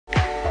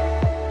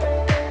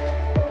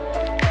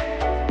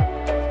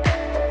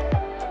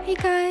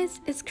This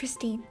is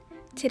Christine.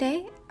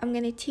 Today, I'm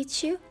going to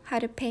teach you how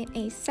to paint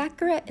a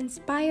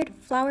Sakura-inspired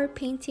flower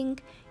painting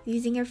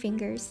using your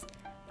fingers.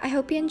 I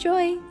hope you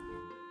enjoy!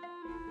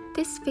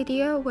 This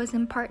video was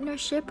in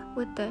partnership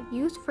with the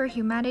Youth for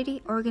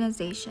Humanity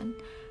organization.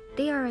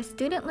 They are a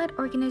student-led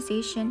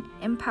organization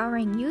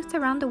empowering youth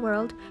around the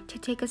world to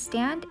take a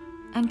stand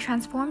and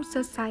transform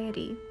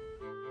society.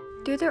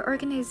 Through their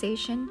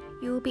organization,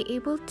 you will be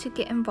able to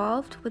get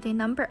involved with a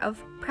number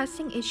of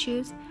pressing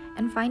issues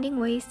and finding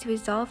ways to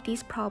resolve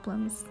these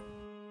problems.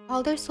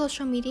 All their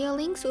social media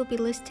links will be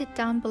listed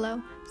down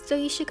below, so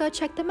you should go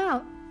check them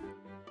out.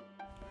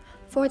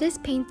 For this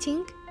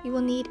painting, you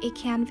will need a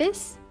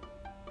canvas,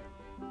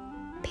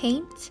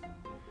 paint.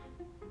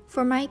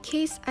 For my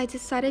case, I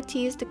decided to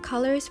use the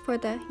colors for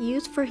the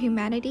Youth for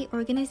Humanity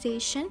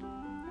organization,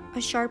 a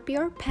Sharpie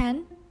or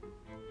pen,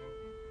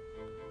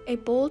 a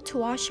bowl to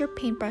wash your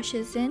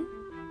paintbrushes in,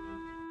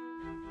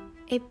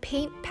 a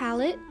paint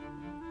palette,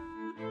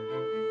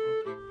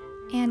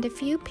 and a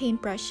few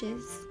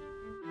paintbrushes.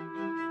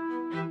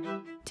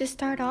 To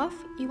start off,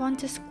 you want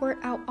to squirt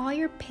out all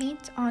your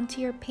paint onto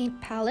your paint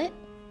palette,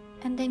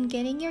 and then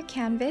getting your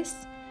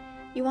canvas,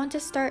 you want to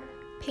start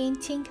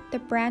painting the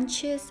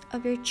branches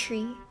of your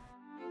tree.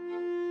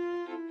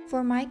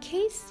 For my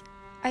case,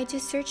 I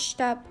just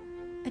searched up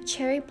a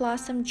cherry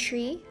blossom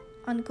tree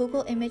on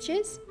Google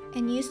Images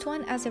and used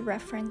one as a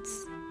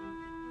reference.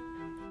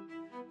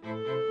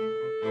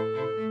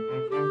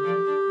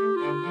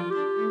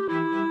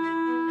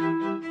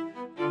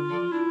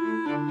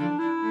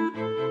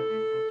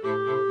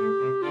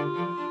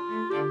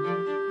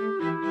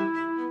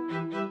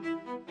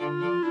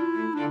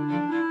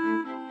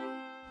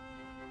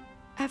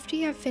 After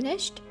you have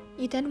finished,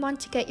 you then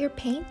want to get your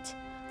paint.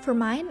 For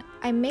mine,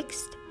 I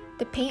mixed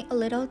the paint a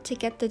little to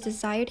get the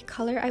desired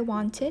color I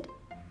wanted,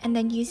 and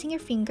then using your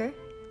finger,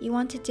 you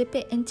want to dip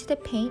it into the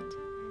paint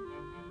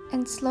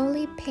and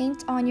slowly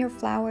paint on your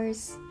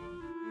flowers.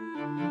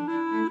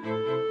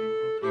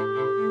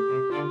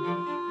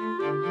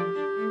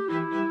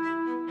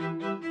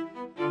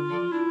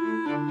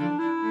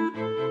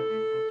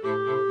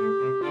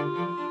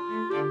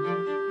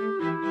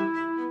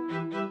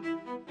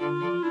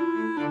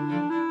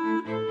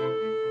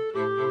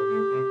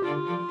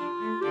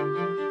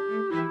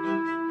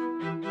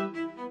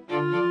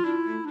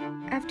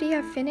 After you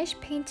have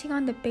finished painting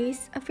on the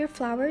base of your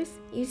flowers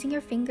using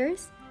your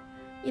fingers,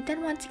 you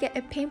then want to get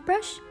a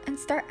paintbrush and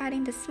start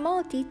adding the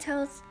small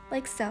details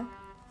like so.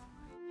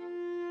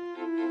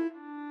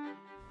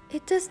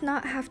 It does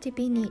not have to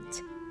be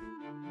neat.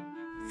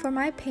 For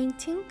my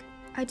painting,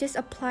 I just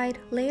applied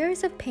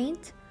layers of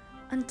paint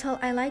until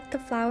I liked the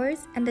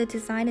flowers and the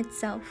design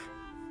itself.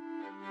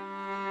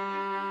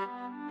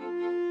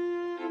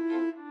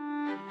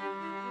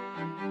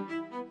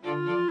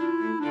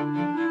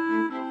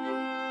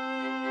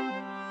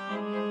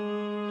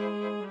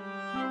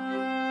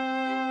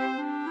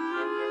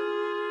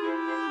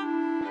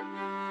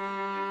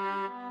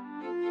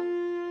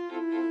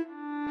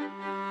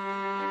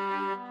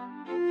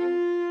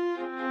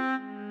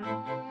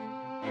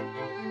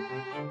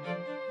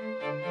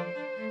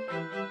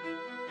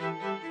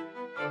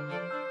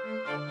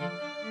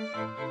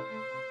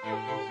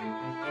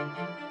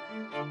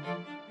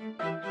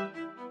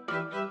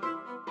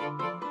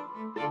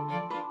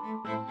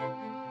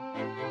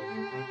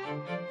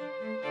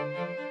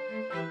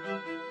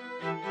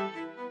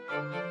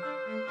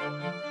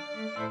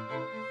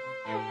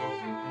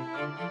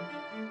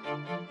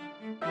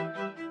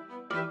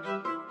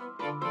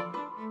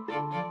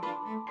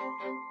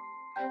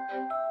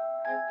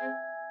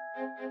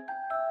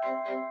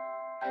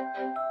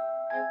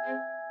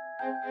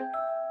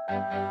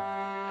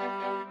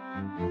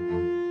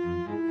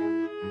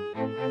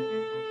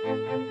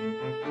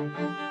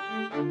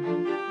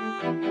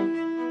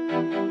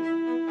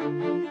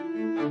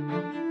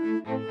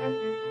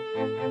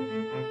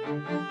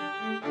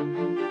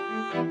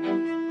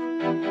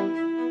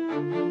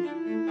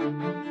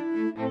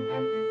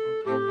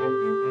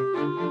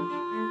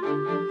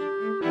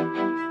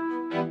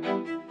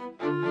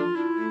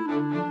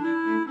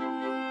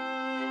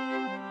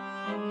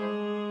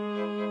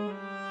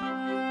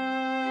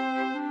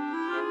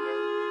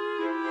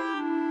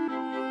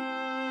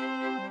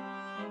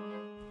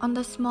 On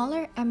the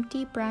smaller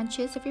empty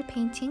branches of your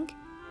painting,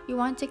 you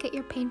want to get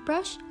your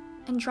paintbrush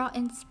and draw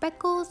in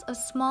speckles of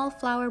small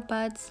flower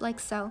buds like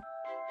so.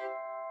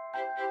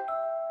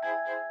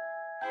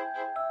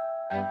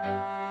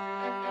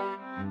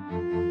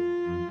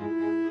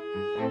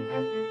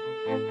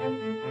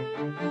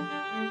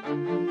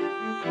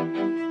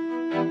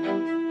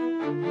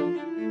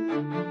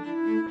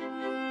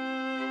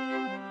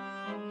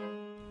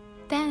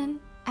 Then,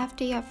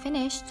 after you have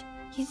finished,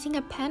 using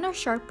a pen or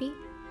Sharpie,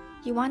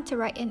 you want to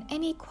write in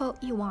any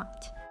quote you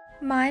want.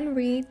 Mine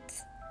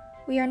reads,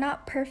 "We are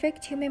not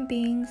perfect human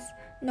beings,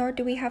 nor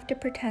do we have to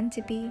pretend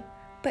to be,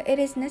 but it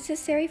is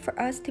necessary for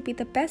us to be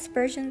the best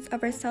versions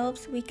of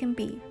ourselves we can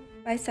be,"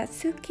 by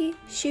Satsuki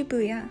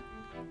Shibuya.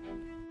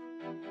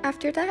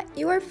 After that,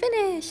 you are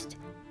finished!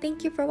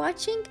 Thank you for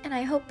watching, and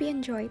I hope you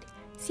enjoyed.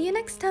 See you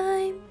next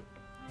time!